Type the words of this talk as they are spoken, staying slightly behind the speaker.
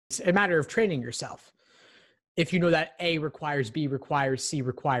It's a matter of training yourself. If you know that A requires B requires C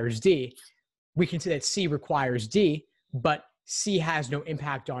requires D, we can say that C requires D, but C has no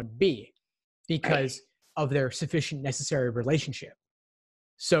impact on B because of their sufficient necessary relationship.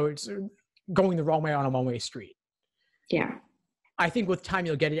 So it's going the wrong way on a one-way street. Yeah. I think with time,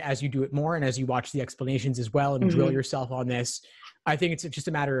 you'll get it as you do it more and as you watch the explanations as well and drill yourself on this. I think it's just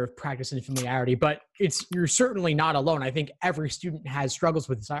a matter of practice and familiarity, but you're certainly not alone. I think every student has struggles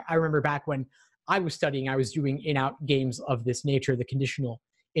with this. I remember back when I was studying, I was doing in-out games of this nature, the conditional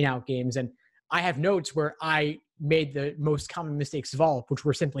in-out games. And I have notes where I made the most common mistakes of all, which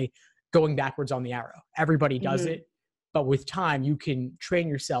were simply going backwards on the arrow. Everybody does it, but with time, you can train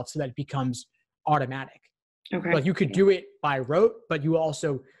yourself so that it becomes automatic. Okay. Like you could do it by rote, but you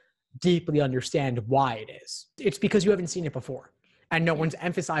also deeply understand why it is. It's because you haven't seen it before and no one's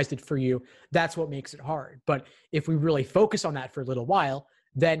emphasized it for you. That's what makes it hard. But if we really focus on that for a little while,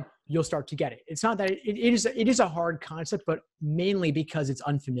 then you'll start to get it. It's not that it is a hard concept, but mainly because it's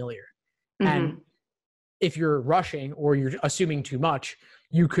unfamiliar. And if you're rushing or you're assuming too much,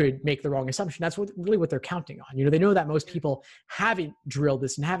 you could make the wrong assumption. That's really what they're counting on. You know, they know that most people haven't drilled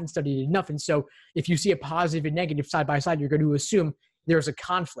this and haven't studied it enough. And so if you see a positive and negative side by side, you're going to assume there's a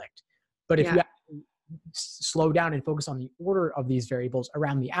conflict. But if you actually slow down and focus on the order of these variables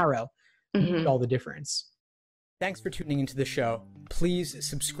around the arrow, you see all the difference. Thanks for tuning into the show. Please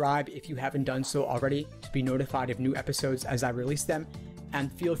subscribe if you haven't done so already to be notified of new episodes as I release them. And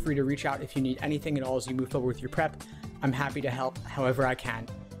feel free to reach out if you need anything at all as you move forward with your prep. I'm happy to help however I can.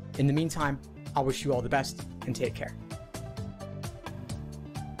 In the meantime, I'll wish you all the best and take care.